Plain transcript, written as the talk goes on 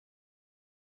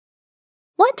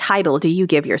What title do you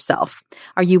give yourself?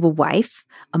 Are you a wife,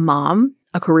 a mom,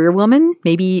 a career woman,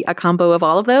 maybe a combo of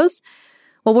all of those?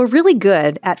 Well, we're really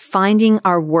good at finding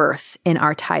our worth in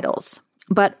our titles.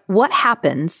 But what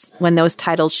happens when those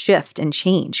titles shift and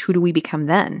change? Who do we become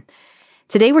then?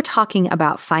 Today, we're talking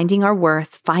about finding our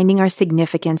worth, finding our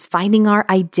significance, finding our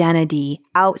identity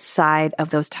outside of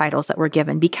those titles that we're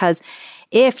given. Because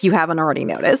if you haven't already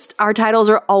noticed, our titles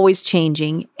are always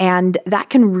changing, and that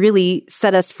can really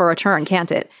set us for a turn,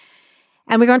 can't it?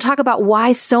 And we're going to talk about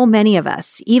why so many of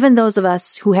us, even those of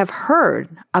us who have heard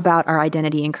about our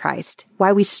identity in Christ,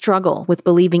 why we struggle with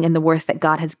believing in the worth that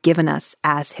God has given us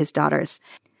as His daughters.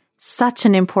 Such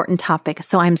an important topic,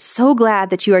 so I'm so glad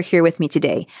that you are here with me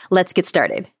today. Let's get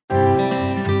started.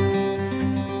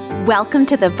 Welcome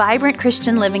to the Vibrant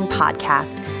Christian Living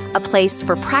Podcast, a place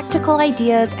for practical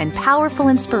ideas and powerful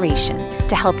inspiration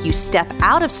to help you step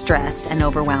out of stress and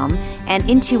overwhelm and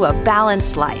into a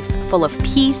balanced life full of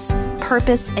peace,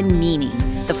 purpose, and meaning,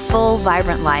 the full,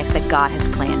 vibrant life that God has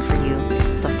planned for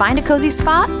you. So find a cozy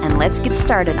spot and let's get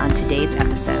started on today's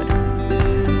episode.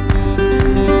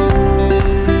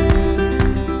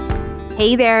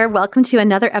 Hey there, welcome to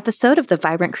another episode of the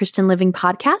Vibrant Christian Living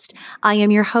Podcast. I am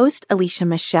your host, Alicia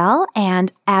Michelle,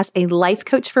 and as a life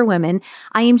coach for women,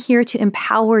 I am here to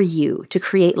empower you to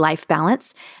create life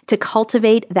balance, to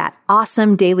cultivate that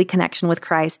awesome daily connection with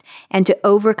Christ, and to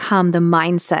overcome the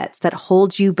mindsets that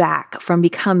hold you back from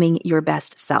becoming your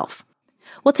best self.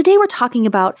 Well, today we're talking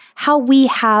about how we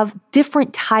have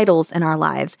different titles in our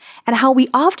lives and how we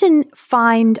often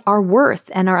find our worth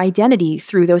and our identity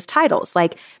through those titles,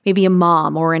 like maybe a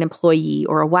mom or an employee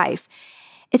or a wife.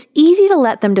 It's easy to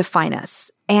let them define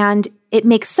us, and it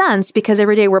makes sense because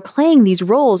every day we're playing these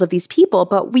roles of these people,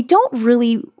 but we don't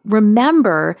really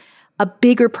remember a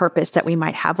bigger purpose that we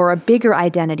might have or a bigger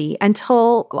identity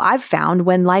until I've found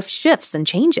when life shifts and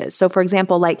changes. So for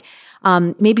example,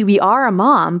 maybe we are a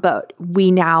mom, but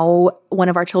one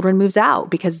of our children moves out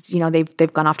because,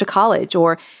 they've gone off to college,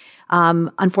 or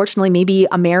unfortunately, maybe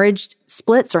a marriage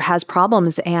splits or has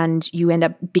problems and you end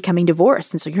up becoming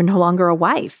divorced. And so you're no longer a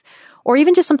wife. Or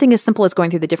even just something as simple as going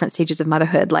through the different stages of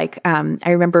motherhood. I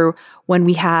remember when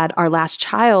we had our last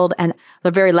child and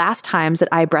the very last times that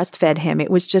I breastfed him,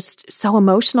 it was just so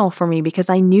emotional for me because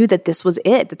I knew that this was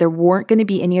it, that there weren't going to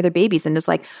be any other babies. And it's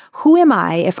like, who am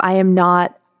I if I am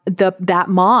not that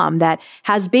mom that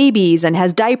has babies and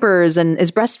has diapers and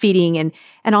is breastfeeding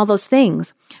and all those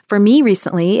things. For me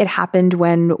recently, it happened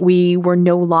when we were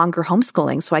no longer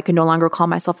homeschooling, so I could no longer call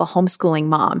myself a homeschooling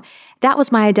mom. That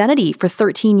was my identity for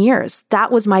 13 years.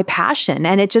 That was my passion.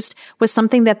 And it just was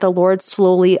something that the Lord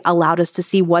slowly allowed us to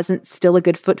see wasn't still a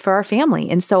good fit for our family.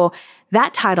 And so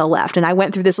that title left, and I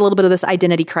went through a little bit of this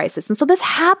identity crisis. And so this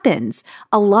happens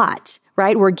a lot,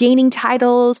 right? We're gaining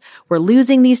titles, we're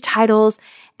losing these titles,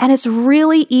 and it's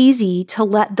really easy to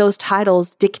let those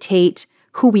titles dictate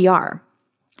who we are.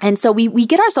 And so we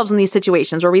get ourselves in these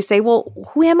situations where we say, well,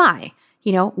 who am I?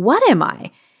 What am I?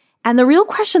 And the real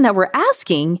question that we're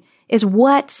asking is,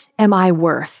 what am I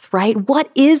worth, right?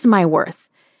 What is my worth?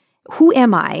 Who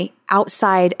am I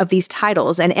outside of these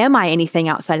titles? And am I anything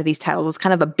outside of these titles? It's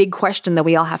kind of a big question that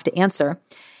we all have to answer.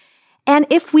 And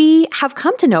if we have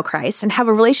come to know Christ and have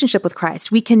a relationship with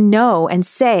Christ, we can know and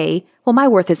say, well, my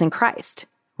worth is in Christ,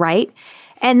 right?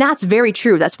 And that's very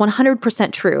true. That's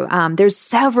 100% true. There's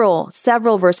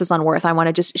several verses on worth. I want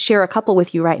to just share a couple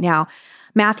with you right now.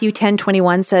 Matthew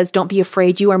 10:21 says, "Don't be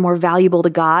afraid. You are more valuable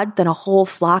to God than a whole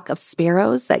flock of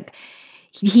sparrows."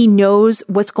 He knows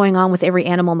what's going on with every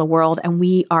animal in the world, and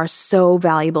we are so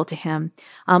valuable to Him.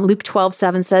 Luke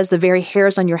 12:7 says, "The very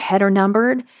hairs on your head are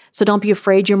numbered. So don't be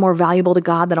afraid. You're more valuable to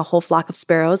God than a whole flock of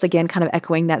sparrows." Again, kind of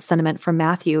echoing that sentiment from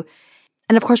Matthew.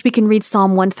 And of course, we can read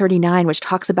Psalm 139, which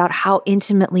talks about how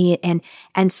intimately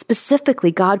and specifically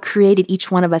God created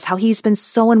each one of us, how He's been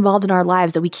so involved in our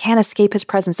lives that we can't escape His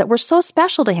presence, that we're so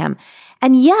special to Him.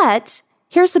 And yet,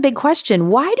 here's the big question.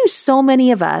 Why do so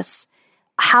many of us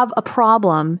have a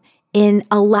problem in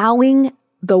allowing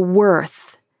the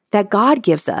worth that God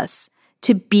gives us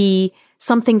to be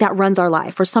something that runs our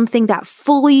life or something that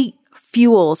fully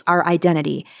fuels our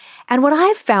identity? And what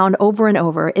I've found over and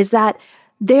over is that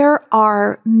there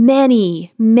are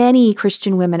many, many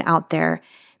Christian women out there,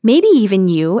 maybe even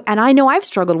you, and I know I've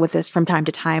struggled with this from time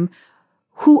to time,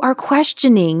 who are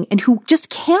questioning and who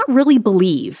just can't really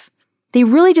believe. They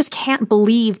really just can't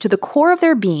believe to the core of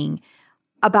their being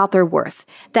about their worth,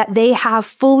 that they have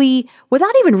fully,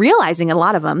 without even realizing, a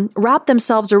lot of them, wrapped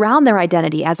themselves around their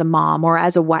identity as a mom or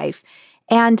as a wife.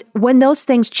 And when those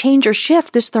things change or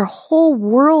shift, their whole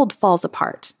world falls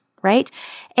apart, right?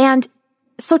 And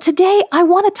so today I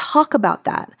want to talk about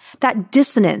that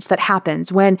dissonance that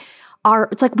happens when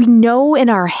it's like we know in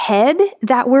our head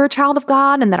that we're a child of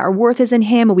God and that our worth is in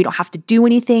Him and we don't have to do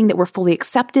anything, that we're fully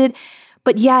accepted.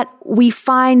 But yet we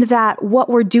find that what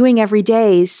we're doing every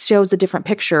day shows a different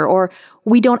picture, or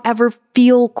we don't ever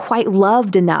feel quite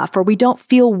loved enough, or we don't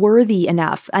feel worthy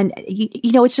enough. And,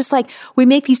 it's just like we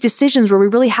make these decisions where we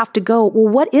really have to go,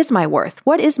 well, what is my worth?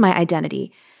 What is my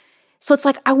identity? So it's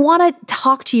like, I want to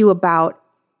talk to you about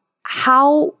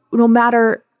how, no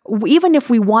matter, even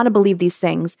if we want to believe these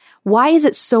things, why is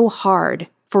it so hard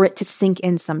for it to sink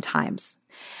in sometimes?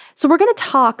 So we're going to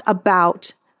talk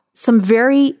about some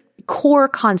very core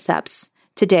concepts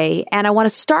today. And I want to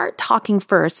start talking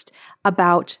first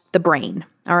about the brain.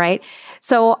 All right.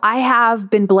 So I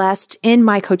have been blessed in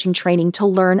my coaching training to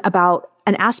learn about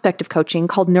an aspect of coaching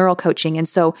called neural coaching. And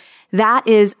so that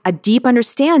is a deep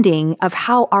understanding of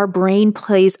how our brain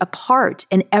plays a part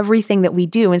in everything that we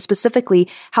do, and specifically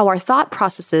how our thought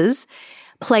processes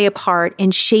play a part in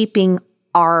shaping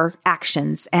our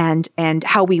actions and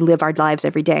how we live our lives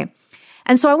every day.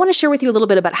 And so I want to share with you a little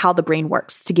bit about how the brain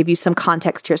works to give you some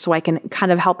context here so I can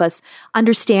kind of help us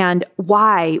understand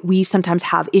why we sometimes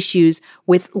have issues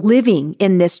with living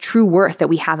in this true worth that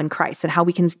we have in Christ and how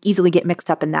we can easily get mixed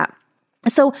up in that.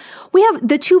 So we have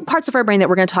the two parts of our brain that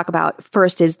we're going to talk about.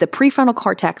 First is the prefrontal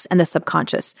cortex and the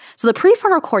subconscious. So the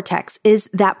prefrontal cortex is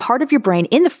that part of your brain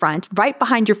in the front, right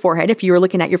behind your forehead, if you were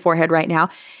looking at your forehead right now,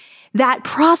 that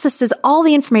processes all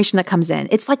the information that comes in.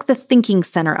 It's like the thinking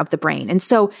center of the brain. And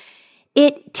so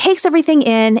it takes everything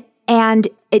in and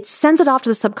it sends it off to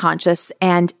the subconscious.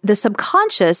 And the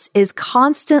subconscious is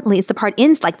constantly, it's the part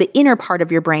in, like the inner part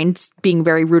of your brain, being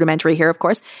very rudimentary here, of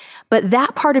course. But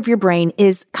that part of your brain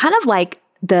is kind of like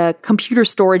the computer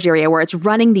storage area where it's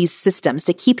running these systems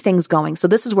to keep things going. So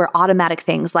this is where automatic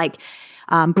things like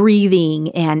breathing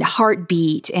and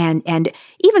heartbeat and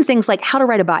even things like how to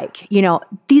ride a bike,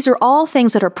 these are all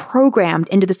things that are programmed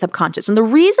into the subconscious. And the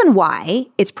reason why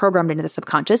it's programmed into the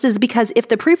subconscious is because if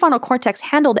the prefrontal cortex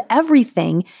handled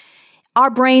everything, our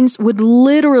brains would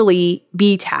literally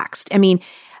be taxed. I mean,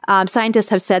 scientists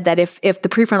have said that if the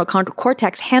prefrontal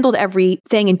cortex handled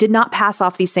everything and did not pass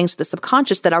off these things to the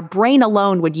subconscious, that our brain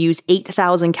alone would use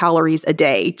 8,000 calories a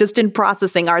day just in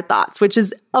processing our thoughts, which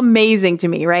is amazing to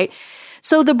me, right?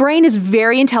 So the brain is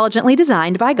very intelligently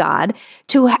designed by God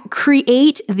to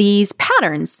create these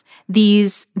patterns,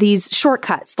 these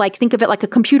shortcuts. Like think of it like a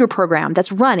computer program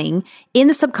that's running in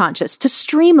the subconscious to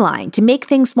streamline, to make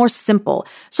things more simple,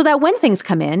 so that when things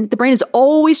come in, the brain is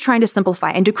always trying to simplify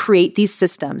and to create these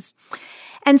systems.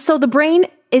 And so the brain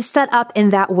is set up in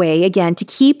that way, again, to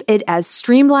keep it as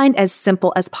streamlined, as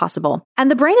simple as possible.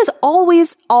 And the brain is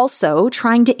always also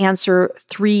trying to answer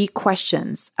 3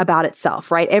 questions about itself,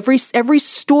 right? Every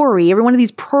story, every one of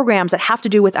these programs that have to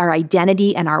do with our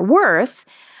identity and our worth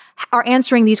are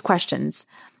answering these questions.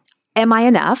 Am I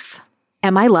enough?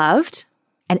 Am I loved?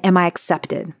 And am I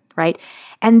accepted, right?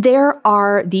 And there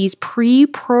are these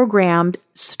pre-programmed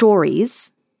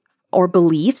stories or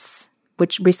beliefs,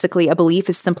 which basically a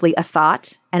belief is simply a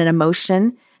thought and an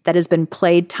emotion that has been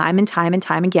played time and time and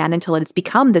time again until it's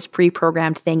become this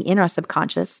pre-programmed thing in our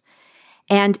subconscious.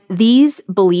 And these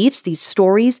beliefs, these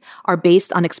stories, are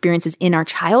based on experiences in our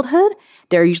childhood.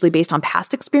 They're usually based on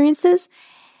past experiences.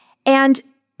 And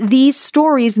these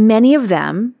stories, many of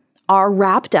them are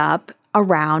wrapped up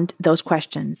around those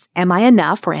questions. Am I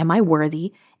enough, or am I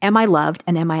worthy? Am I loved,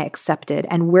 and am I accepted?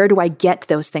 And where do I get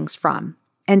those things from?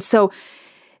 And so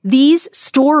these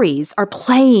stories are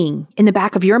playing in the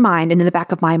back of your mind and in the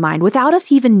back of my mind without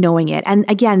us even knowing it. And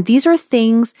again, these are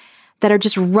things that are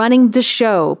just running the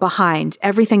show behind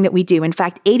everything that we do. In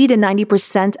fact, 80 to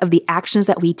 90% of the actions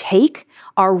that we take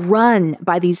are run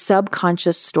by these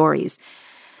subconscious stories.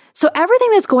 So everything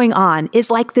that's going on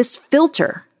is like this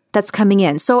filter that's coming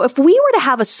in. So if we were to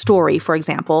have a story, for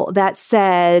example, that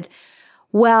said,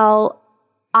 well,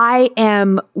 I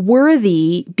am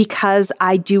worthy because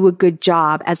I do a good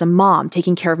job as a mom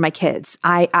taking care of my kids.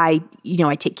 I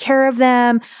take care of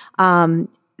them.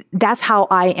 That's how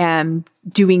I am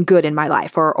doing good in my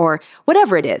life, or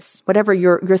whatever it is, whatever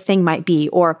your thing might be.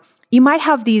 Or you might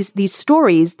have these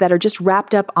stories that are just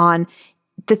wrapped up on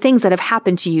the things that have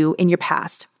happened to you in your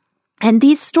past. And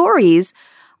these stories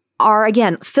are,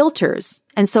 again, filters.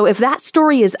 And so if that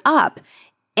story is up,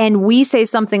 and we say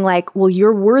something like, well,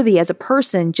 you're worthy as a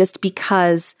person just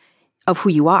because of who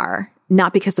you are,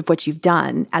 not because of what you've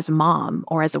done as a mom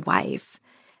or as a wife.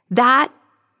 That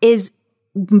is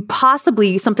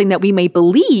possibly something that we may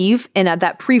believe in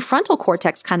that prefrontal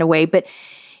cortex kind of way, but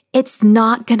it's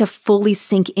not going to fully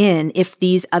sink in if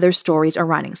these other stories are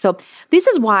running. So this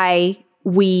is why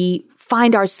we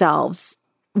find ourselves,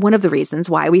 one of the reasons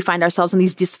why we find ourselves in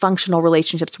these dysfunctional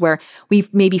relationships where we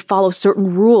maybe follow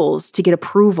certain rules to get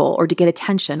approval or to get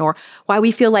attention, or why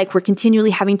we feel like we're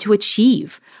continually having to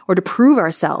achieve or to prove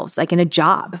ourselves, like in a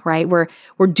job, right? We're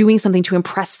doing something to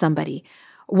impress somebody.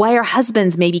 Why our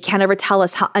husbands maybe can't ever tell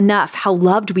us how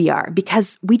loved we are,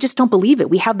 because we just don't believe it.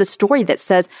 We have the story that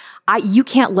says, you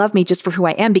can't love me just for who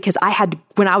I am, because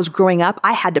when I was growing up,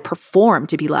 I had to perform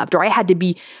to be loved, or I had to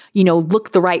be,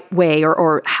 look the right way,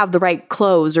 or have the right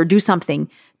clothes, or do something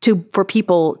for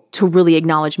people to really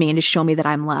acknowledge me and to show me that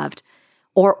I'm loved.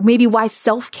 Or maybe why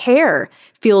self-care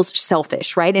feels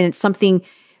selfish, right? And it's something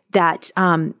that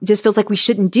just feels like we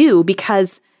shouldn't do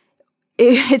because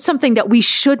it's something that we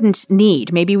shouldn't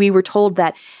need. Maybe we were told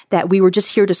that we were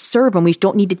just here to serve and we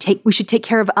should take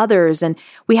care of others. And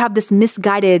we have this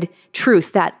misguided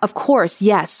truth that, of course,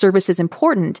 yes, service is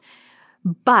important,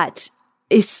 but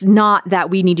it's not that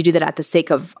we need to do that at the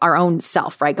sake of our own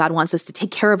self, right? God wants us to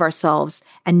take care of ourselves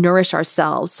and nourish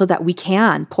ourselves so that we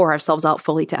can pour ourselves out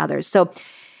fully to others. So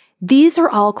these are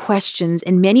all questions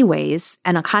in many ways,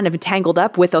 and I'm kind of tangled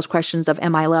up with those questions of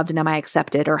am I loved and am I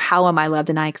accepted, or how am I loved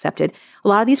and I accepted? A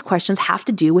lot of these questions have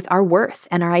to do with our worth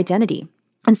and our identity.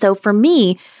 And so for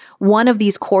me, one of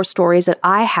these core stories that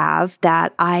I have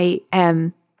that I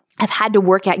have had to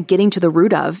work at getting to the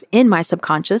root of in my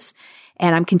subconscious,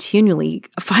 and I'm continually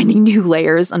finding new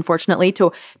layers, unfortunately,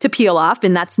 to peel off,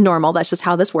 and that's normal. That's just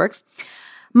how this works.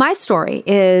 My story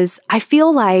is, I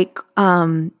feel like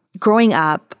growing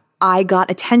up, I got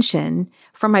attention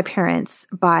from my parents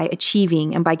by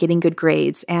achieving and by getting good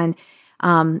grades. And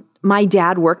my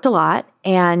dad worked a lot,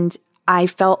 and I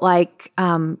felt like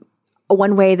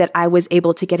one way that I was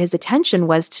able to get his attention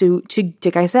was to,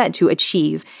 like I said, to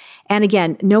achieve. And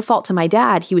again, no fault to my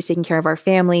dad. He was taking care of our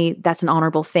family. That's an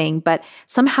honorable thing. But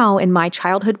somehow in my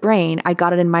childhood brain, I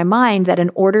got it in my mind that in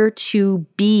order to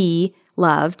be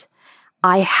loved,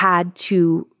 I had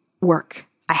to work.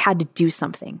 I had to do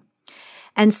something.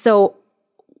 And so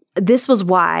this was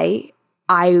why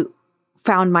I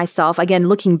found myself, again,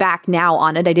 looking back now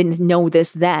on it, I didn't know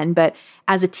this then, but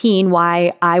as a teen,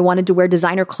 why I wanted to wear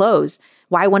designer clothes,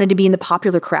 why I wanted to be in the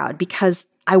popular crowd, because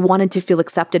I wanted to feel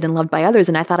accepted and loved by others.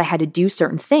 And I thought I had to do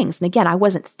certain things. And again, I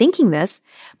wasn't thinking this,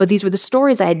 but these were the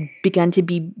stories I had begun to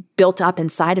be built up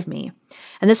inside of me.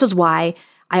 And this was why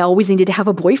I always needed to have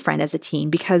a boyfriend as a teen,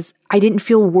 because I didn't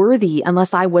feel worthy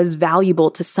unless I was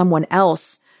valuable to someone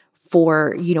else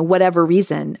for, whatever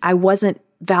reason. I wasn't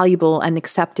valuable and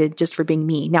accepted just for being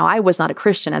me. Now, I was not a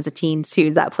Christian as a teen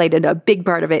too. That played a big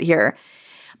part of it here.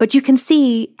 But you can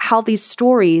see how these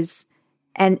stories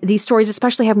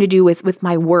especially having to do with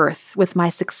my worth, with my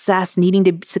success, needing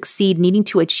to succeed, needing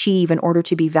to achieve in order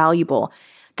to be valuable,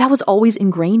 that was always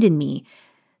ingrained in me.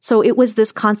 So it was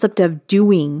this concept of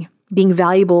being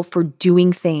valuable for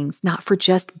doing things, not for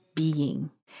just being.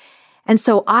 And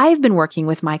so I've been working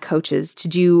with my coaches to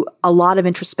do a lot of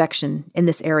introspection in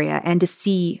this area and to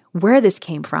see where this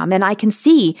came from. And I can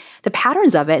see the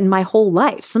patterns of it in my whole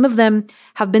life. Some of them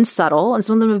have been subtle and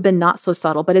some of them have been not so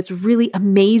subtle, but it's really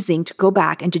amazing to go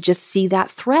back and to just see that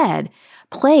thread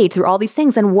played through all these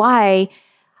things and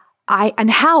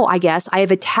how I guess I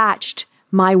have attached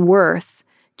my worth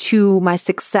to my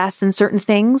success in certain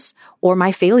things or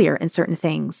my failure in certain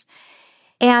things.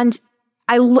 And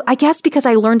I guess because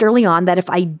I learned early on that if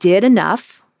I did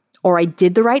enough or I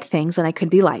did the right things, then I could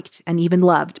be liked and even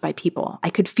loved by people. I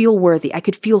could feel worthy. I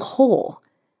could feel whole,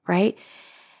 right?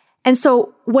 And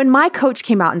so when my coach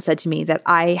came out and said to me that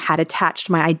I had attached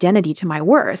my identity to my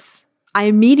worth, I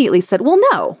immediately said, well,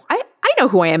 no, I know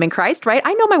who I am in Christ, right?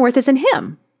 I know my worth is in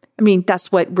Him. I mean, that's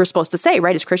what we're supposed to say,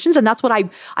 right, as Christians. And that's what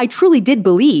I truly did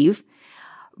believe.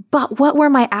 But what were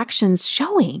my actions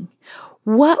showing?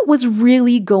 What was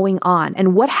really going on?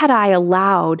 And what had I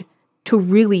allowed to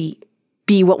really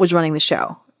be what was running the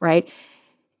show, right?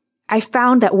 I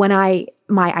found that when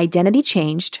my identity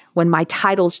changed, when my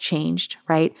titles changed,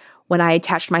 right? When I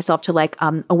attached myself to like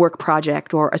a work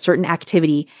project or a certain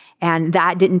activity and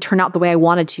that didn't turn out the way I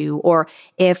wanted to, or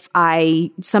if I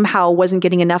somehow wasn't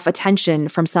getting enough attention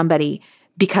from somebody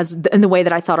because in the way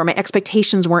that I thought, or my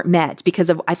expectations weren't met because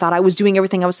I thought I was doing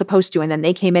everything I was supposed to. And then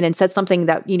they came in and said something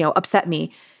that, upset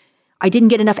me. I didn't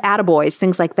get enough attaboys,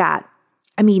 things like that.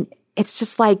 I mean, it's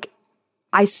just like,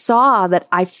 I saw that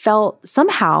I felt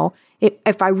somehow,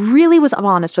 if I really was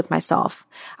honest with myself,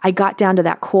 I got down to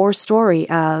that core story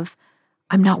of,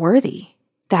 I'm not worthy.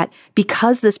 That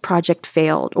because this project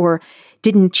failed or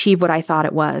didn't achieve what I thought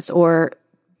it was, or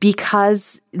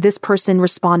because this person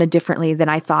responded differently than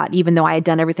I thought, even though I had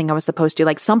done everything I was supposed to,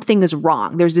 like something is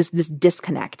wrong. There's this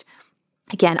disconnect.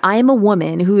 Again, I am a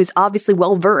woman who is obviously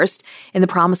well-versed in the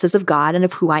promises of God and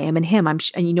of who I am in him.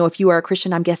 And if you are a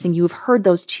Christian, I'm guessing you have heard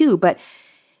those too, but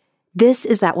this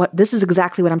is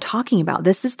exactly what I'm talking about.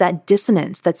 This is that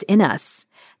dissonance that's in us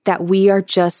that we are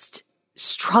just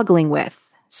struggling with,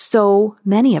 so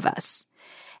many of us,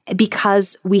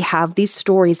 because we have these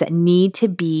stories that need to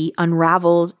be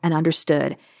unraveled and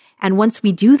understood. And once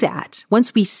we do that,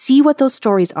 once we see what those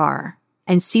stories are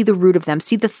and see the root of them,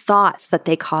 see the thoughts that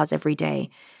they cause every day,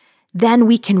 then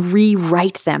we can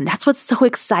rewrite them. That's what's so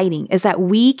exciting, is that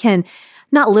we can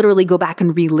not literally go back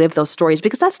and relive those stories,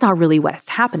 because that's not really what's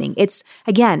happening. It's,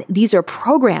 again, these are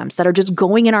programs that are just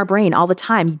going in our brain all the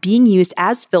time, being used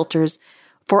as filters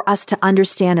for us to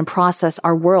understand and process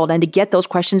our world and to get those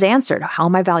questions answered. How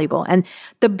am I valuable? And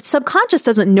the subconscious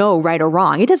doesn't know right or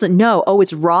wrong. It doesn't know, oh,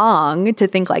 it's wrong to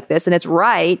think like this and it's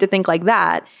right to think like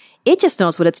that. It just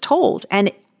knows what it's told.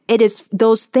 And it is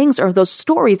those things, or those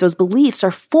stories, those beliefs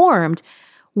are formed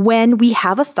when we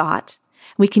have a thought,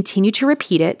 we continue to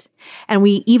repeat it, and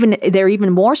they're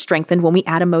even more strengthened when we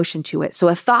add emotion to it. So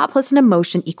a thought plus an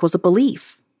emotion equals a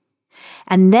belief.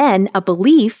 And then a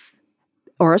belief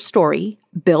or a story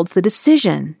builds the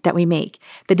decision that we make.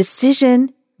 The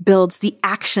decision builds the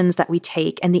actions that we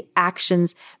take, and the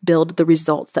actions build the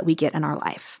results that we get in our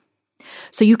life.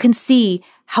 So you can see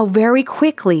how very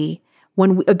quickly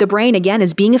when the brain, again,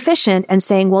 is being efficient and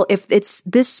saying, well, if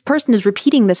this person is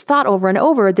repeating this thought over and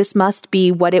over, this must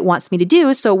be what it wants me to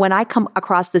do. So when I come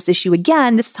across this issue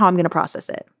again, this is how I'm going to process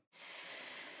it.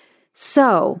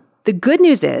 So the good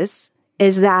news is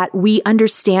that we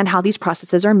understand how these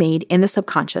processes are made in the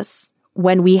subconscious.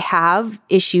 When we have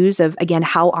issues of, again,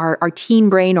 how our teen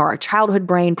brain or our childhood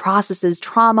brain processes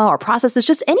trauma or processes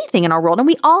just anything in our world, and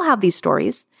we all have these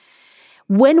stories.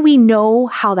 When we know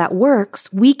how that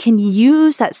works, we can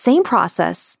use that same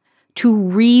process to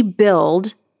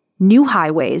rebuild new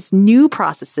highways, new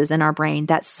processes in our brain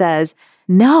that says,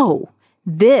 no,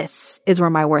 this is where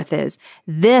my worth is.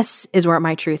 This is where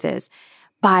my truth is.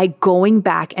 By going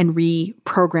back and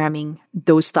reprogramming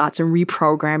those thoughts and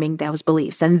reprogramming those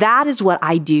beliefs. And that is what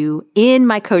I do in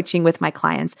my coaching with my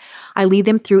clients. I lead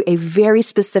them through a very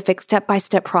specific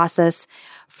step-by-step process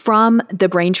from the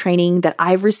brain training that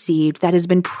I've received that has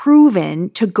been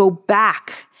proven to go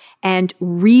back and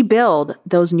rebuild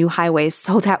those new highways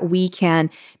so that we can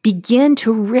begin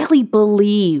to really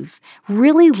believe,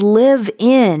 really live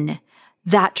in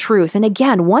that truth. And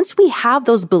again, once we have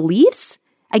those beliefs,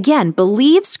 again,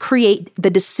 beliefs create the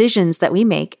decisions that we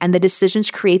make, and the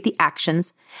decisions create the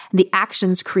actions, and the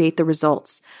actions create the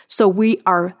results. So we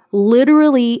are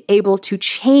literally able to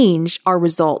change our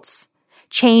results,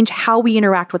 change how we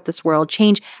interact with this world,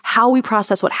 change how we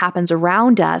process what happens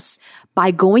around us by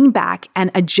going back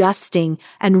and adjusting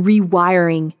and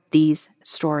rewiring these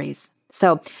stories.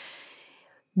 So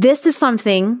this is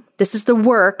the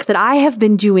work that I have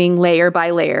been doing layer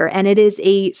by layer, and it is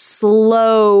a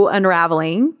slow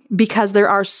unraveling because there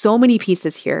are so many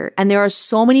pieces here and there are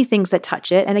so many things that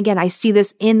touch it. And again, I see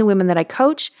this in the women that I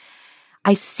coach.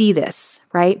 I see this,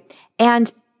 right?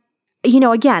 And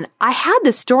again, I had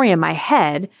this story in my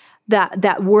head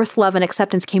that worth, love, and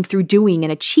acceptance came through doing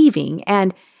and achieving.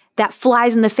 And that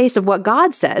flies in the face of what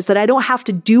God says, that I don't have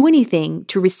to do anything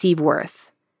to receive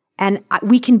worth. And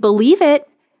we can believe it,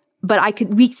 but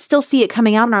we still see it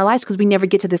coming out in our lives because we never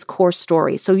get to this core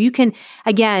story. So you can,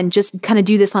 again, just kind of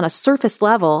do this on a surface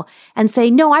level and say,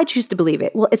 no, I choose to believe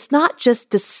it. Well, it's not just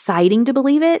deciding to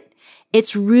believe it.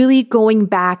 It's really going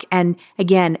back and,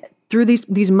 again, through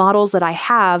these models that I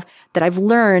have, that I've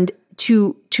learned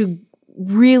to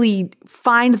really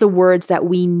find the words that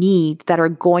we need that are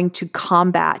going to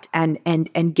combat and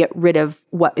get rid of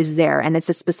what is there. And it's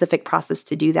a specific process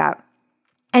to do that.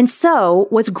 And so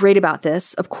what's great about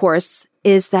this, of course,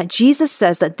 is that Jesus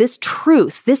says that this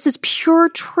truth, this is pure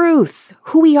truth,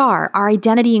 who we are, our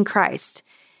identity in Christ.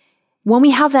 When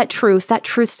we have that truth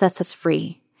sets us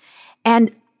free.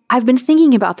 And I've been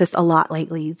thinking about this a lot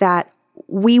lately, that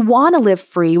we want to live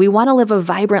free. We want to live a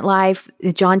vibrant life.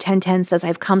 John 10:10 says,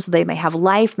 I've come so they may have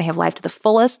life to the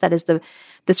fullest. That is the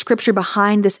scripture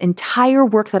behind this entire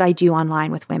work that I do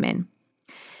online with women.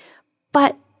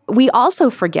 But we also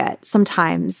forget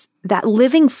sometimes that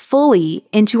living fully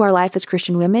into our life as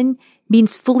Christian women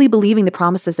means fully believing the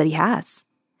promises that he has.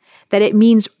 That it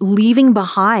means leaving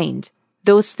behind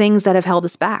those things that have held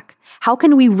us back. How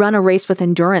can we run a race with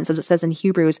endurance, as it says in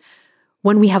Hebrews,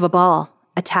 when we have a ball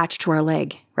attached to our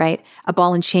leg, right? A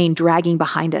ball and chain dragging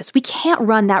behind us. We can't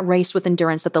run that race with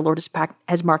endurance that the Lord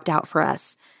has marked out for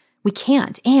us. We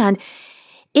can't. And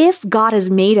if God has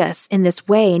made us in this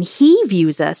way and he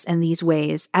views us in these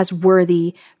ways as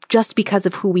worthy just because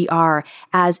of who we are,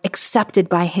 as accepted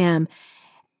by him,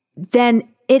 then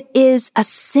it is a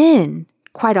sin,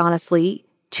 quite honestly,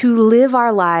 to live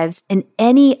our lives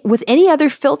with any other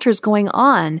filters going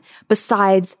on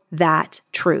besides that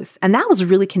truth. And that was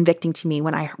really convicting to me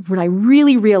when I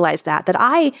really realized that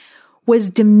I was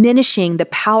diminishing the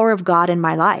power of God in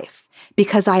my life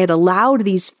because I had allowed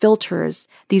these filters,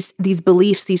 these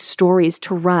beliefs, these stories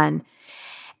to run.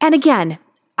 And again,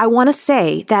 I want to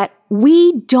say that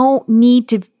we don't need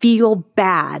to feel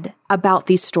bad about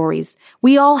these stories.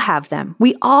 We all have them.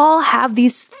 We all have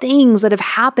these things that have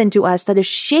happened to us that have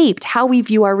shaped how we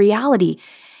view our reality.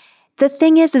 The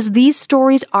thing is these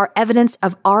stories are evidence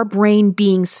of our brain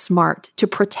being smart to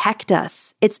protect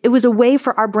us. It was a way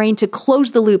for our brain to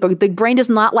close the loop. The brain does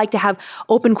not like to have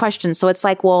open questions. So it's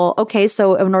like, well, okay,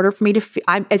 so in order for me to,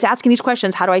 it's asking these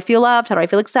questions. How do I feel loved? How do I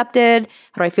feel accepted?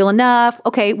 How do I feel enough?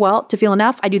 Okay, well, to feel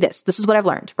enough, I do this. This is what I've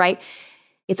learned, right?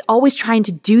 It's always trying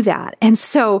to do that. And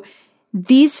so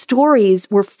these stories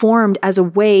were formed as a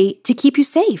way to keep you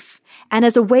safe and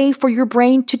as a way for your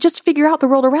brain to just figure out the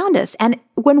world around us. And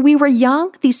when we were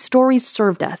young, these stories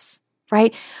served us,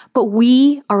 right? But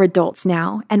we are adults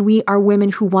now, and we are women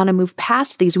who want to move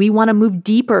past these. We want to move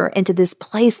deeper into this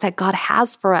place that God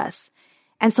has for us.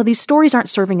 And so these stories aren't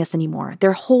serving us anymore.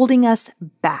 They're holding us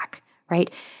back, right?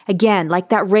 Again, like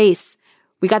that race,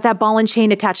 we got that ball and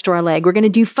chain attached to our leg. We're going to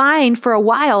do fine for a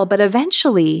while, but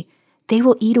eventually they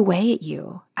will eat away at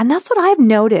you. And that's what I've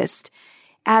noticed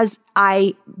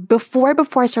before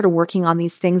I started working on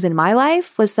these things in my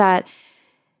life, was that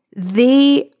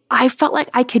I felt like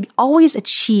I could always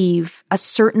achieve a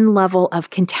certain level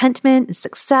of contentment and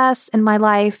success in my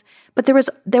life. But there was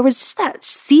just that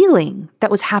ceiling that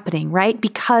was happening, right?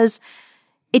 Because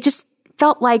it just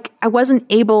felt like I wasn't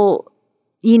able,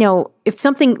 if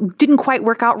something didn't quite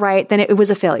work out right, then it was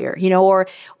a failure, or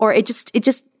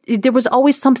there was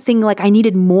always something like I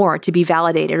needed more to be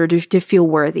validated or to feel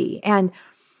worthy. And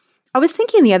I was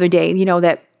thinking the other day,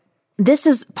 that this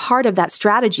is part of that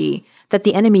strategy that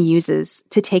the enemy uses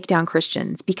to take down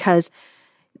Christians, because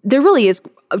there really is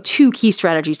two key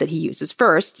strategies that he uses.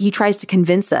 First, he tries to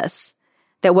convince us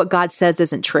that what God says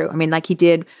isn't true. I mean, like he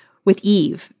did with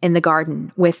Eve in the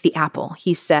garden with the apple.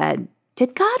 He said,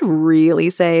 did God really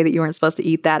say that you weren't supposed to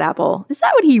eat that apple? Is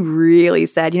that what he really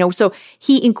said? So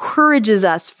he encourages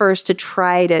us first to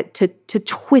try to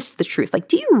twist the truth. Like,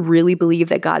 do you really believe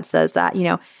that God says that?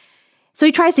 So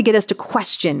he tries to get us to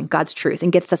question God's truth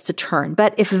and gets us to turn.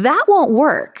 But if that won't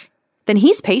work, then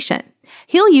he's patient.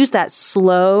 He'll use that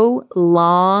slow,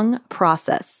 long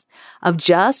process of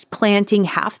just planting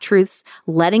half-truths,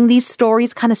 letting these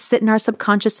stories kind of sit in our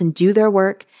subconscious and do their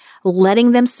work,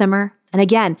 letting them simmer. And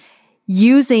again,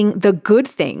 using the good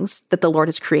things that the Lord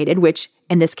has created, which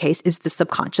in this case is the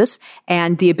subconscious,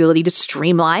 and the ability to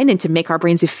streamline and to make our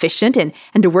brains efficient and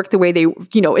to work the way they,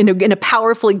 in a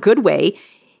powerfully good way.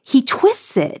 He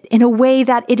twists it in a way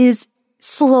that it is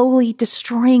slowly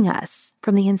destroying us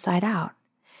from the inside out.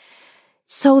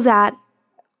 So that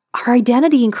our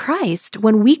identity in Christ,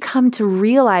 when we come to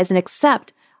realize and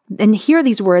accept and hear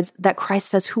these words that Christ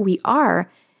says who we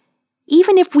are,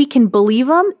 even if we can believe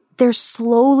them, they're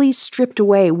slowly stripped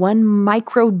away one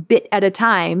micro bit at a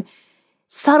time,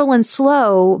 subtle and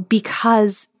slow,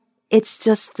 because it's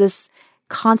just this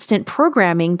constant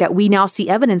programming that we now see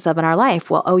evidence of in our life.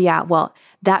 Well,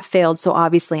 that failed, so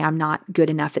obviously I'm not good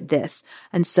enough at this.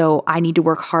 And so I need to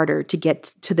work harder to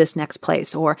get to this next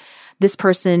place. Or this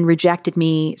person rejected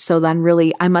me, so then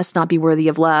really I must not be worthy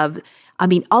of love. I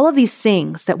mean, all of these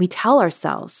things that we tell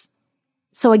ourselves.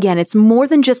 So again, it's more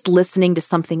than just listening to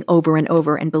something over and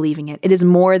over and believing it. It is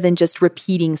more than just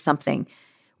repeating something.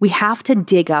 We have to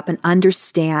dig up and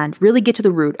understand, really get to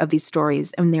the root of these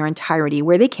stories in their entirety,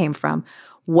 where they came from,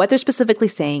 what they're specifically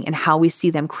saying, and how we see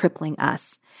them crippling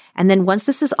us. And then once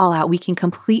this is all out, we can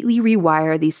completely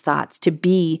rewire these thoughts to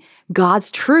be God's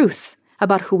truth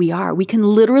about who we are. We can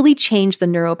literally change the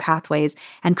neural pathways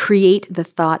and create the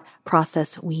thought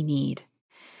process we need.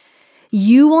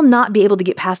 You will not be able to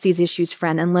get past these issues,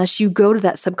 friend, unless you go to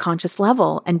that subconscious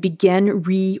level and begin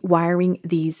rewiring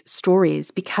these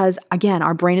stories, because again,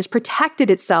 our brain has protected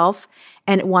itself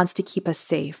and it wants to keep us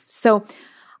safe. So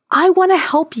I want to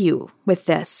help you with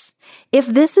this. If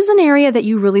this is an area that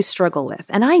you really struggle with,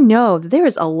 and I know that there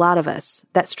is a lot of us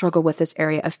that struggle with this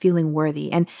area of feeling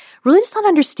worthy and really just not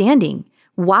understanding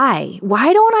why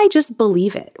don't I just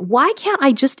believe it? Why can't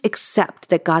I just accept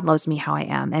that God loves me how I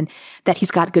am and that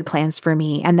he's got good plans for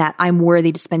me and that I'm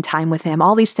worthy to spend time with him?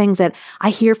 All these things that I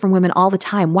hear from women all the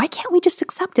time. Why can't we just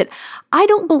accept it? I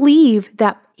don't believe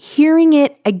that hearing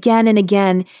it again and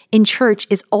again in church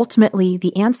is ultimately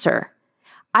the answer.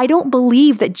 I don't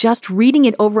believe that just reading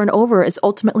it over and over is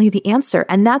ultimately the answer.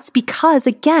 And that's because,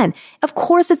 again, of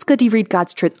course it's good to read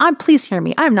God's truth. Please hear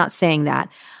me. I'm not saying that.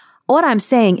 What I'm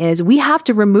saying is we have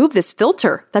to remove this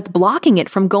filter that's blocking it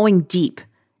from going deep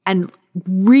and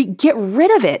get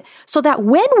rid of it so that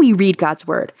when we read God's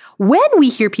word, when we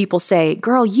hear people say,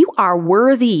 girl, you are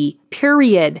worthy,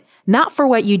 period, not for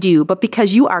what you do, but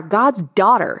because you are God's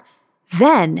daughter,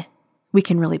 then we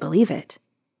can really believe it.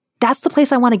 That's the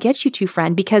place I want to get you to,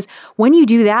 friend, because when you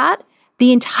do that,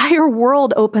 the entire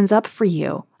world opens up for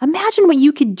you. Imagine what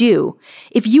you could do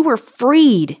if you were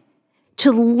freed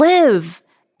to live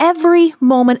every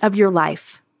moment of your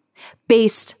life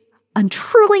based on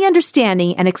truly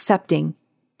understanding and accepting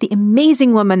the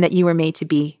amazing woman that you were made to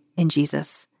be in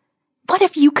Jesus. What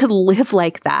if you could live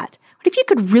like that? What if you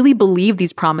could really believe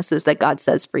these promises that God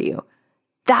says for you?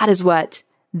 That is what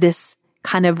this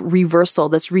kind of reversal,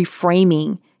 this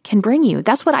reframing can bring you.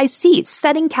 That's what I see. It's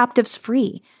setting captives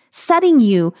free, setting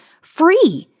you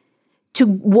free to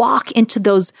walk into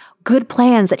those good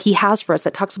plans that he has for us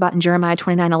that talks about in Jeremiah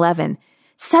 29:11,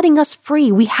 setting us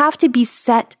free. We have to be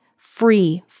set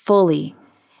free fully.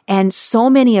 And so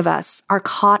many of us are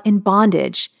caught in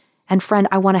bondage. And friend,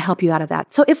 I want to help you out of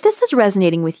that. So if this is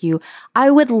resonating with you, I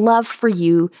would love for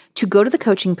you to go to the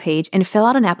coaching page and fill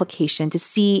out an application to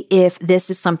see if this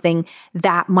is something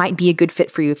that might be a good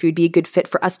fit for you, if it would be a good fit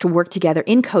for us to work together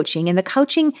in coaching. And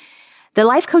the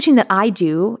life coaching that I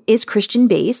do is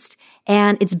Christian-based,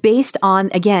 and it's based on,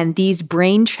 again, these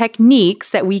brain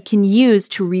techniques that we can use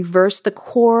to reverse the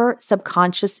core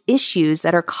subconscious issues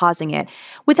that are causing it.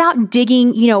 Without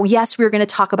digging, yes, we're going to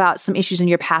talk about some issues in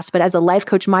your past, but as a life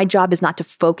coach, my job is not to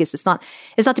focus. It's not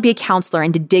to be a counselor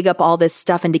and to dig up all this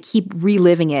stuff and to keep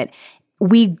reliving it.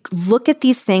 We look at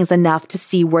these things enough to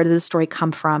see where did the story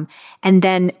come from, and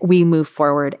then we move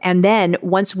forward. And then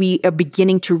once we are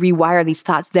beginning to rewire these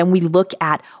thoughts, then we look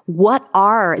at what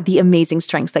are the amazing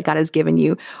strengths that God has given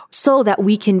you so that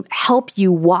we can help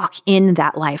you walk in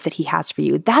that life that he has for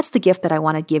you. That's the gift that I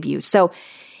want to give you. So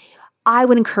I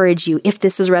would encourage you, if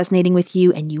this is resonating with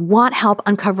you and you want help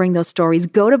uncovering those stories,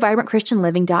 go to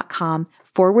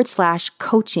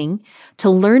vibrantchristianliving.com/coaching to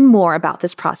learn more about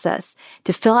this process,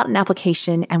 to fill out an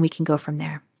application, and we can go from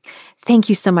there. Thank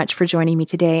you so much for joining me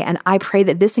today. And I pray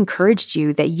that this encouraged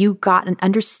you, that you got an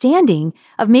understanding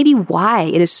of maybe why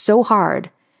it is so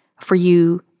hard for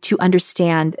you to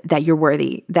understand that you're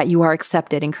worthy, that you are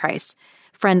accepted in Christ.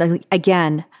 Friend,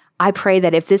 again, I pray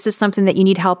that if this is something that you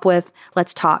need help with,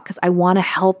 let's talk, because I want to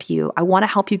help you. I want to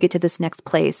help you get to this next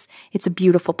place. It's a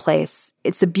beautiful place.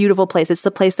 It's a beautiful place. It's the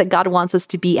place that God wants us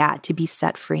to be at, to be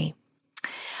set free.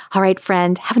 All right,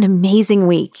 friend, have an amazing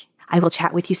week. I will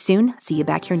chat with you soon. See you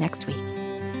back here next week.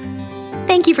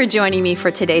 Thank you for joining me for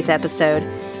today's episode.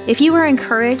 If you were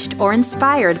encouraged or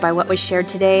inspired by what was shared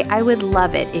today, I would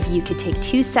love it if you could take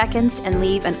 2 seconds and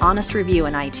leave an honest review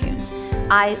in iTunes.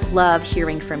 I love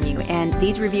hearing from you, and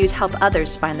these reviews help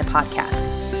others find the podcast.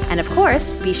 And of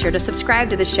course, be sure to subscribe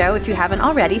to the show if you haven't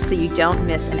already so you don't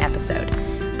miss an episode.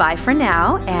 Bye for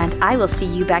now, and I will see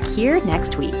you back here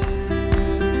next week.